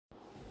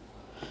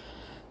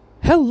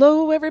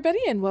Hello, everybody,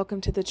 and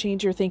welcome to the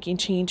Change Your Thinking,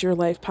 Change Your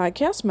Life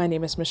podcast. My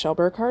name is Michelle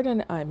Burkhardt,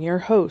 and I'm your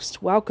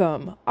host.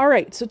 Welcome. All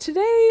right, so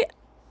today,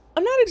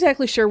 I'm not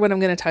exactly sure what I'm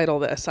going to title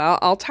this.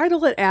 I'll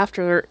title it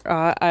after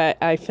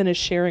I finish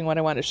sharing what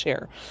I want to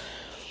share.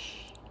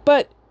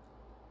 But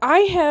I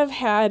have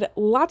had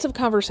lots of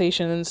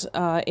conversations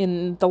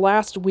in the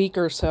last week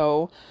or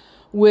so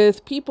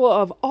with people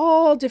of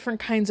all different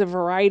kinds of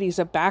varieties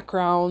of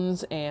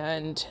backgrounds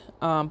and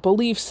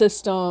belief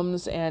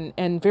systems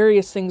and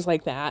various things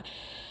like that.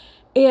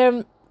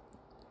 And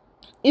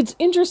it's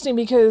interesting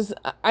because,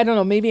 I don't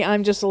know, maybe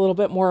I'm just a little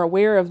bit more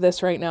aware of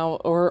this right now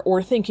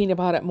or thinking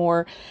about it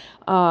more.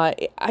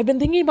 I've been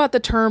thinking about the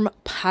term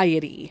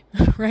piety,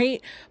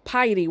 right?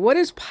 Piety. What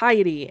is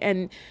piety?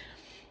 And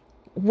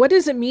what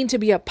does it mean to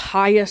be a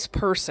pious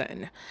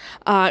person?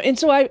 And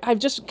so I've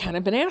just kind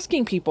of been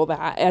asking people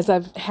that as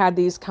I've had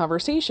these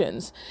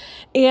conversations.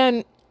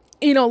 And,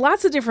 you know,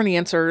 lots of different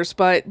answers,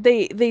 but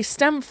they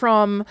stem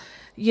from,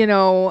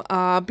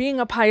 being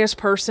a pious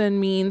person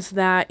means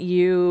that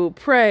you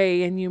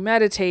pray and you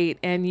meditate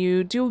and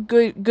you do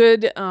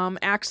good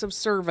acts of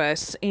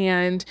service.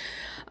 And,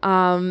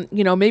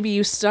 maybe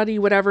you study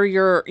whatever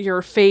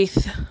your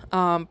faith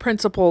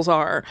principles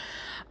are.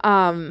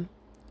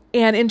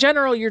 And in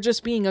general, you're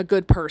just being a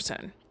good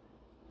person.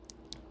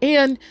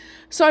 And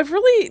so I've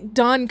really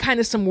done kind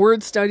of some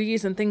word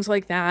studies and things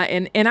like that.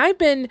 And I've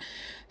been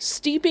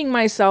steeping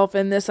myself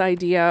in this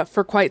idea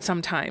for quite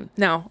some time.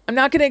 Now, I'm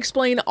not going to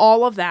explain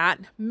all of that,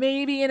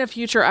 maybe in a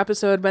future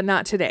episode, but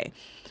not today.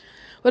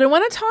 What I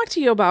want to talk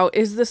to you about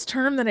is this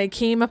term that I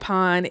came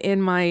upon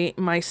in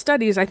my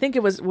studies. I think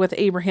it was with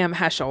Abraham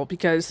Heschel,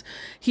 because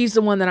he's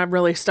the one that I'm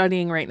really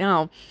studying right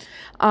now.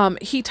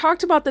 He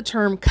talked about the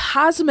term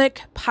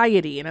cosmic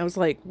piety, and I was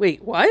like,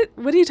 wait, what?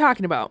 What are you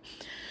talking about?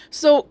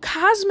 So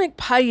cosmic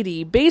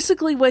piety,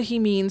 basically what he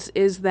means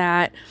is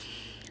that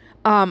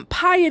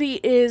piety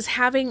is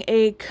having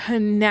a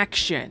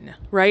connection,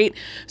 right?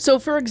 So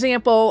for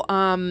example,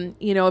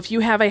 if you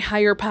have a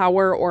higher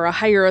power or a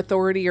higher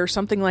authority or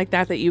something like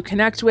that you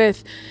connect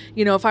with,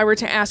 if I were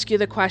to ask you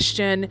the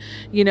question,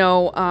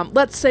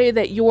 let's say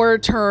that your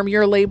term,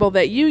 your label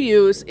that you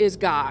use is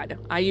God.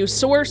 I use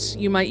source,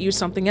 you might use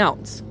something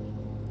else.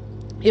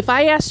 If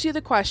I asked you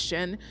the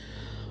question,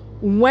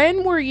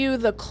 when were you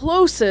the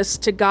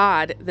closest to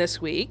God this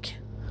week?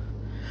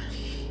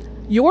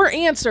 Your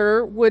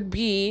answer would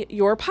be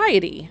your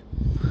piety.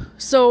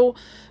 So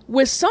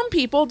with some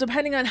people,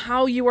 depending on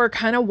how you are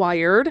kind of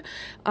wired,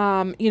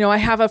 I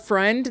have a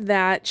friend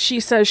that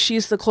she says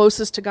she's the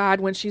closest to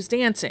God when she's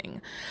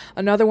dancing.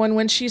 Another one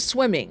when she's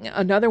swimming.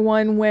 Another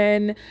one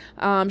when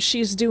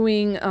she's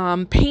doing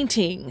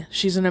painting.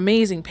 She's an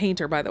amazing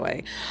painter, by the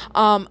way.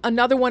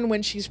 Another one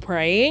when she's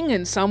praying,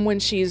 and some when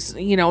she's,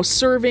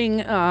 serving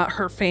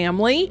her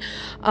family.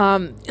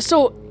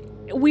 So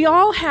we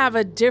all have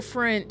a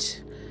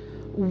different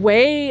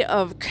way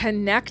of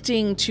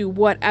connecting to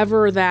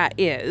whatever that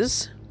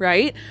is,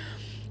 right?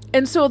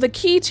 And so the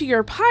key to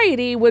your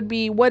piety would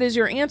be, what is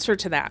your answer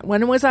to that?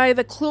 When was I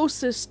the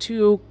closest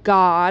to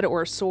God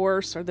or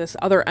source or this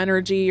other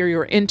energy or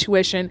your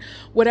intuition,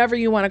 whatever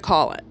you want to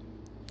call it?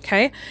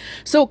 Okay.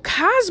 So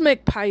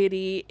cosmic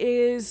piety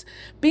is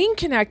being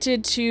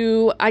connected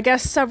to, I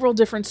guess, several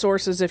different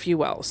sources, if you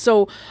will.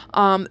 So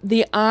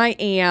the I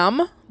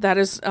am, that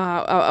is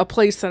a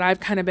place that I've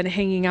kind of been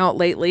hanging out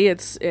lately.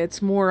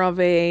 It's more of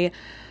a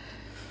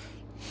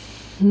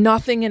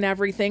nothing and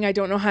everything. I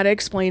don't know how to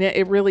explain it.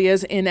 It really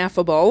is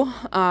ineffable.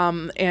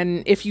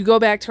 And if you go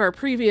back to our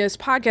previous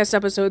podcast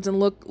episodes and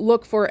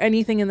look for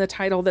anything in the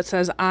title that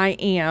says I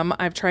am,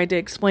 I've tried to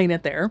explain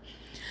it there.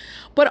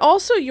 But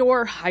also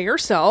your higher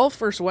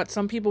self, or what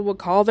some people would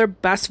call their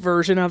best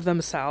version of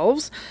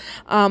themselves.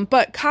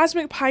 But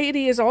cosmic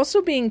piety is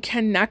also being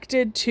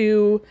connected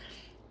to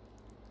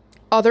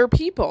other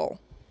people,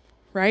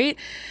 right?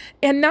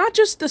 And not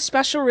just the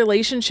special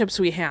relationships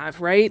we have,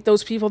 right?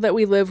 Those people that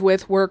we live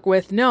with, work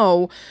with,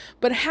 no,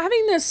 but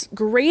having this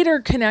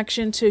greater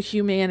connection to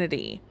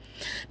humanity.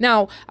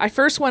 Now, I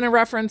first want to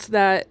reference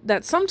that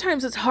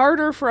sometimes it's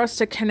harder for us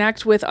to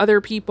connect with other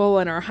people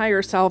and our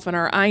higher self and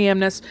our I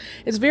amness.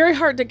 It's very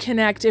hard to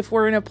connect if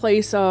we're in a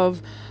place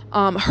of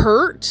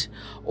hurt,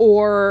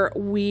 or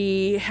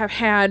we have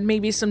had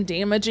maybe some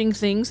damaging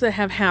things that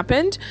have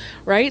happened,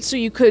 right? So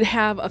you could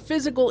have a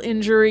physical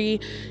injury,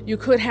 you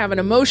could have an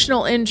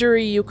emotional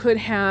injury, you could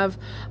have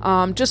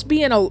just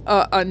be in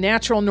a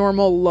natural,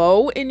 normal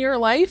low in your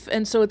life.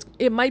 And so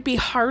it might be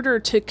harder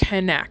to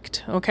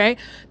connect, okay?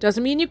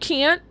 Doesn't mean you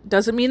can't,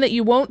 doesn't mean that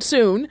you won't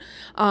soon,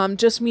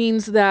 just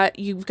means that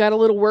you've got a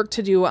little work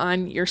to do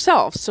on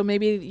yourself. So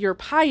maybe your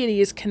piety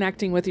is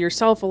connecting with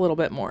yourself a little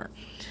bit more.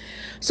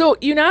 So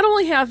you not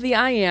only have the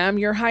I am,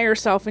 your higher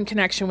self in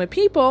connection with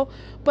people,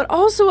 but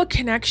also a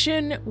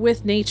connection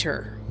with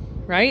nature,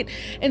 right?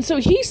 And so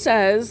he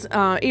says,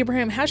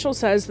 Abraham Heschel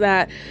says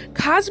that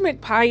cosmic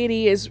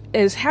piety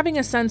is having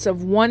a sense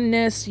of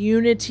oneness,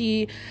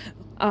 unity,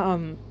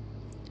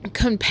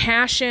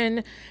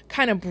 compassion,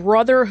 kind of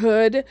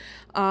brotherhood,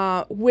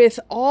 with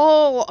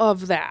all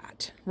of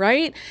that,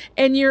 right?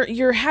 And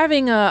you're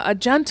having a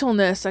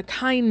gentleness, a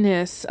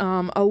kindness,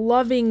 a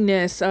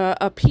lovingness,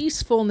 a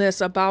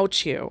peacefulness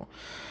about you,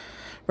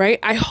 right?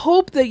 I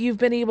hope that you've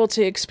been able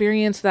to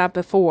experience that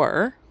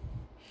before.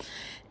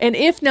 And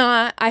if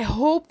not, I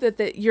hope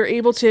that you're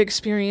able to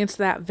experience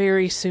that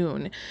very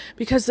soon,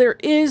 because there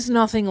is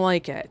nothing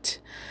like it.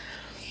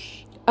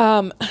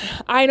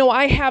 I know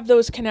I have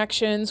those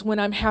connections when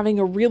I'm having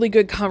a really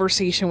good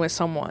conversation with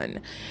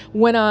someone,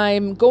 when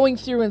I'm going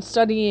through and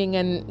studying,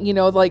 and, you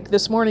know, like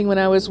this morning when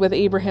I was with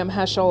Abraham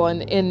Heschel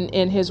and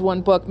in his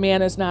one book,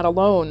 Man is Not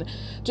Alone,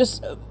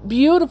 just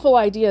beautiful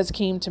ideas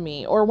came to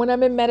me. Or when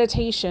I'm in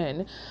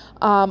meditation,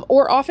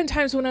 or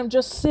oftentimes when I'm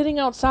just sitting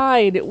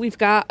outside. We've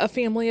got a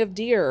family of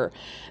deer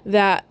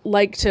that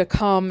like to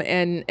come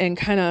and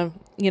kind of,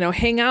 you know,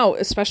 hang out,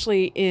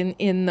 especially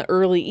in the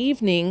early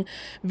evening,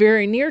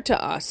 very near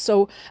to us.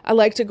 So I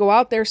like to go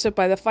out there, sit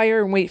by the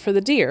fire, and wait for the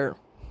deer.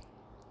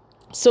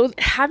 So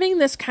having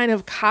this kind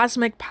of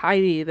cosmic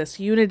piety, this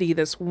unity,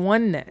 this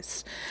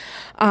oneness.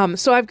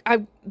 So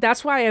I've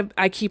that's why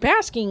I keep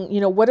asking, you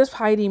know, what does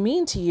piety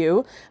mean to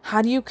you?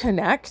 How do you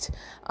connect?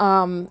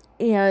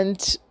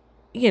 And,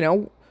 you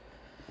know,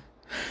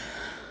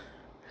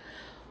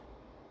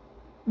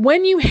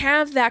 when you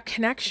have that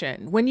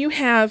connection, when you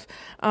have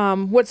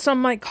what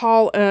some might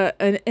call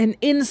an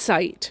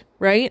insight,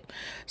 right?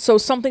 So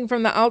something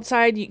from the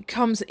outside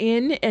comes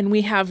in and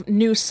we have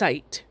new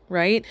sight,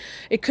 right?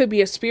 It could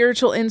be a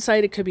spiritual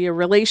insight. It could be a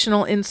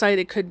relational insight.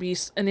 It could be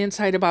an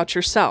insight about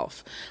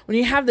yourself. When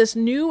you have this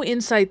new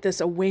insight,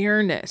 this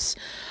awareness,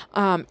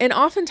 and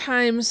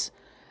oftentimes,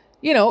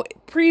 you know,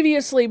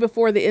 previously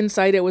before the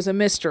insight, it was a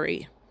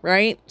mystery,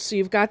 right? So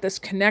you've got this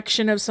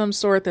connection of some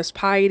sort, this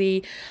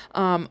piety.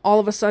 All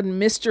of a sudden,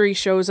 mystery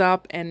shows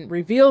up and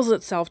reveals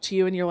itself to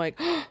you, and you're like,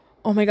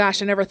 oh my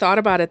gosh, I never thought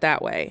about it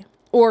that way.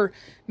 Or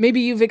maybe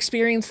you've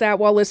experienced that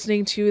while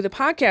listening to the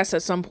podcast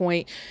at some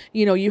point.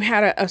 You know, you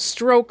had a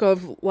stroke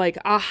of like,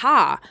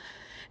 aha,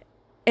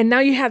 and now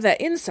you have that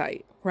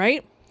insight,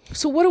 right?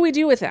 So what do we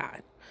do with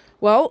that?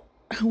 Well,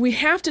 we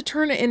have to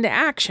turn it into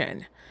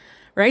action.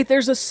 Right?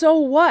 There's a so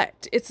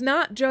what. It's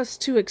not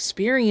just to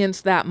experience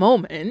that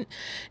moment.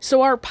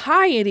 So our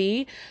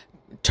piety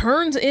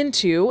turns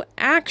into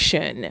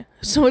action.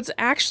 So it's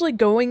actually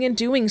going and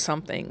doing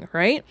something,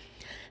 right?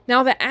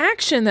 Now, the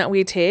action that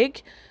we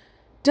take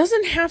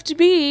doesn't have to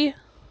be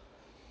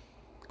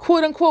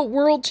quote unquote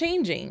world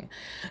changing.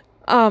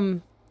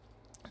 It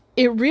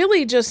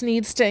really just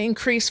needs to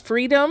increase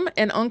freedom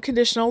and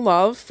unconditional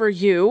love for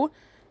you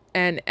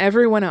and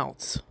everyone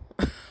else.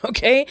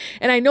 Okay?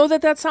 And I know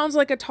that sounds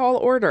like a tall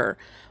order,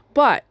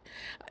 but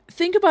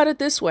think about it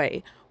this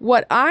way.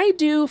 What I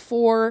do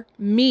for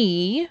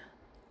me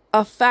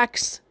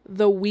affects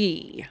the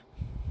we.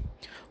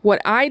 What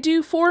I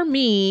do for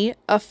me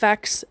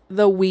affects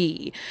the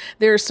we.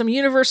 There's some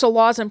universal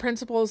laws and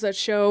principles that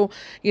show,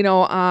 you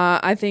know,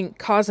 I think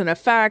cause and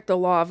effect, the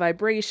law of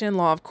vibration,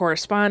 law of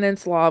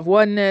correspondence, law of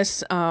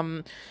oneness,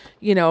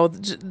 you know,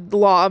 the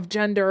law of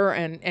gender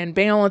and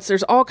balance.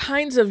 There's all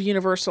kinds of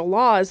universal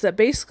laws that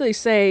basically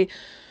say,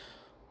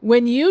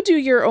 when you do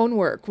your own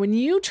work, when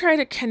you try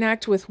to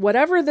connect with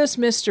whatever this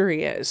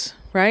mystery is,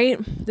 right?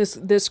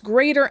 This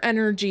greater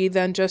energy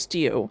than just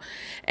you.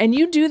 And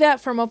you do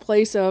that from a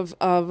place of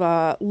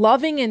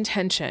loving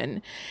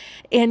intention.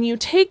 And you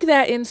take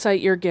that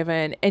insight you're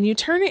given and you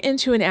turn it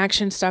into an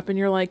action step. And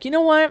you're like, you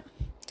know what?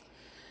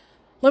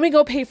 Let me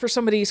go pay for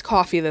somebody's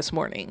coffee this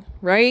morning,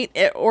 right?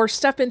 Or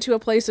step into a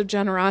place of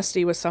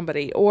generosity with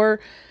somebody.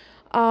 Or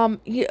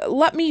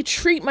let me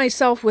treat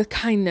myself with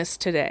kindness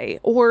today,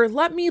 or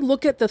let me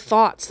look at the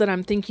thoughts that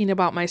I'm thinking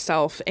about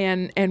myself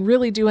and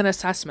really do an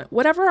assessment.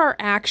 Whatever our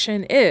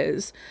action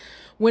is,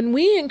 when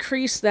we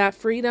increase that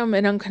freedom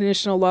and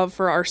unconditional love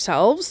for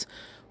ourselves,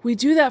 we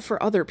do that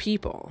for other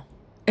people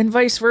and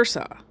vice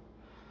versa.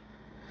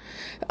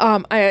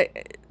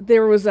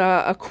 There was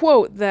a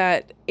quote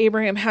that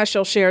Abraham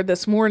Heschel shared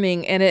this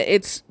morning, and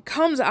it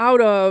comes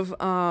out of,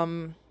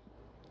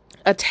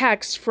 a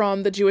text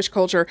from the Jewish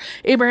culture.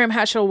 Abraham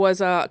Heschel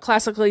was a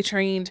classically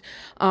trained,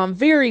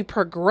 very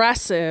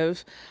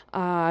progressive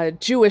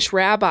Jewish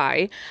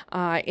rabbi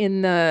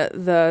in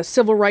the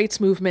civil rights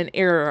movement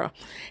era.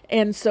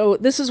 And so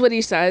this is what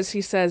he says.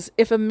 He says,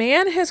 if a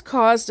man has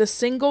caused a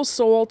single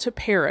soul to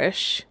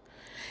perish,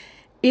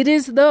 it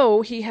is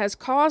though he has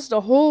caused a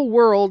whole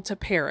world to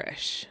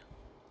perish.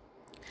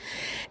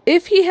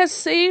 If he has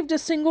saved a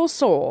single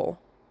soul,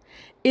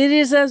 it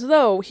is as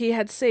though he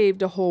had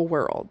saved a whole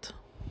world.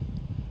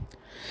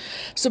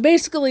 So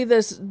basically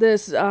this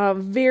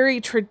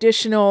very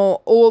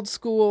traditional, old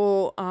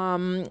school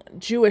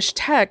Jewish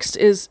text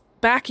is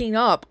backing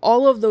up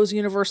all of those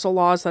universal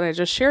laws that I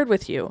just shared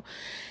with you.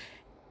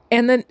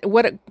 And then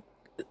what it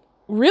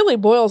really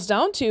boils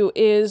down to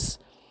is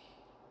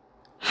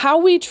how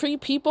we treat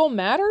people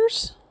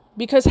matters,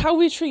 because how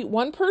we treat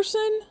one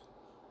person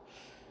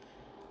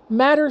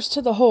matters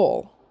to the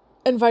whole,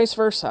 and vice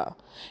versa.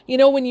 You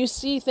know, when you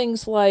see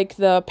things like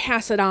the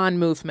Pass It On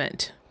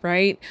movement,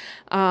 right?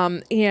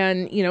 And,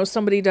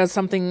 somebody does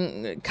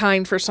something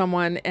kind for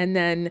someone, and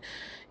then,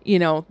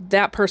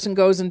 that person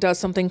goes and does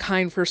something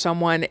kind for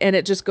someone, and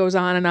it just goes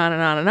on and on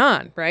and on and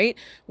on, right?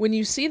 When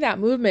you see that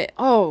movement,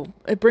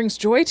 it brings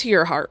joy to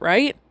your heart,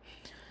 right?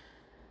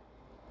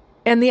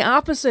 And the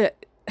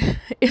opposite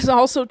is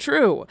also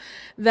true,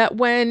 that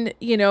when,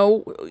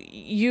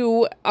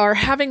 you are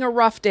having a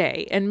rough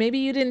day and maybe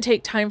you didn't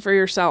take time for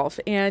yourself,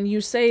 and you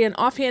say an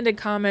offhanded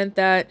comment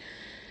that,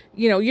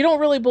 you don't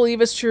really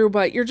believe is true,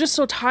 but you're just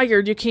so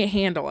tired you can't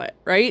handle it,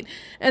 right?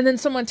 And then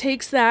someone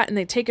takes that and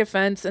they take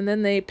offense, and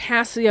then they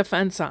pass the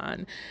offense on.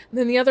 And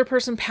then the other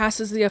person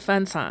passes the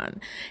offense on.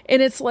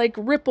 And it's like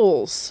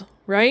ripples,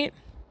 right?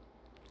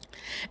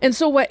 And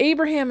so what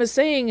Abraham is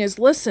saying is,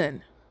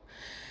 listen,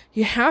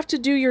 you have to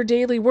do your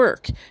daily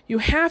work. You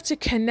have to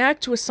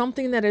connect with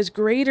something that is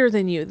greater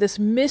than you, this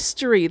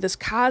mystery, this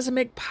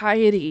cosmic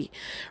piety,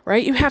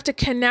 right? You have to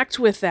connect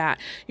with that.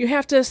 You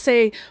have to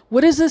say,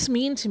 what does this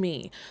mean to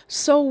me?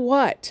 So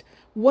what?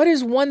 What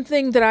is one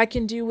thing that I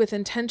can do with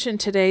intention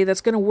today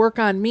that's going to work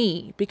on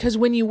me? Because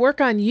when you work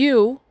on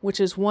you, which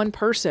is one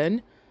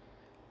person,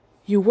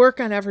 you work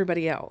on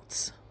everybody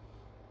else.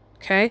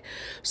 Okay.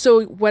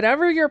 So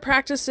whatever your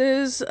practice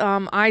is,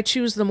 I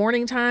choose the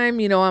morning time.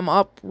 I'm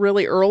up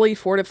really early,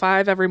 4 to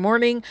 5 every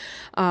morning.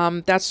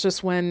 That's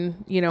just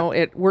when,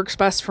 it works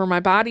best for my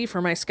body,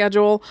 for my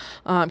schedule.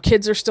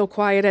 Kids are still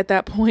quiet at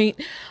that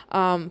point.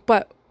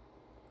 But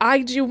I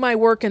do my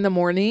work in the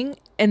morning,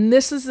 and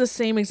this is the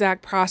same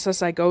exact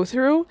process I go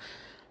through,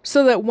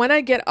 so that when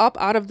I get up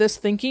out of this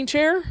thinking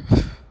chair,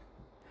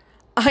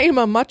 I am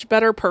a much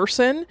better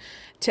person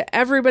to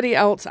everybody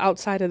else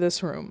outside of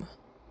this room.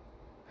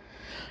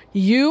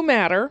 You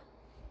matter.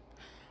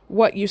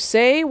 What you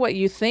say, what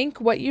you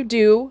think, what you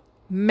do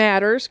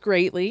matters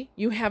greatly.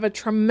 You have a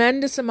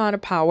tremendous amount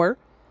of power.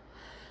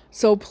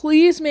 So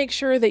please make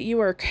sure that you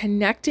are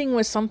connecting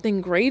with something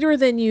greater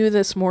than you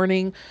this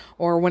morning,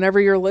 or whenever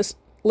you're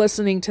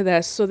listening to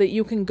this, so that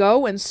you can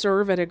go and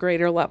serve at a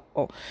greater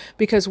level.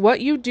 Because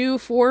what you do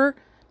for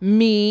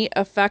me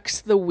affects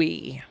the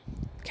we.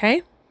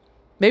 Okay?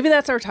 Maybe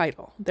that's our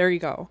title. There you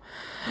go.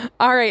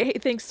 All right. Hey,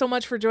 thanks so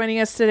much for joining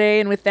us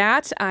today. And with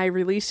that, I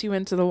release you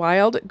into the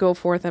wild. Go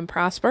forth and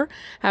prosper.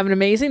 Have an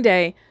amazing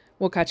day.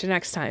 We'll catch you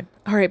next time.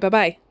 All right.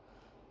 Bye-bye.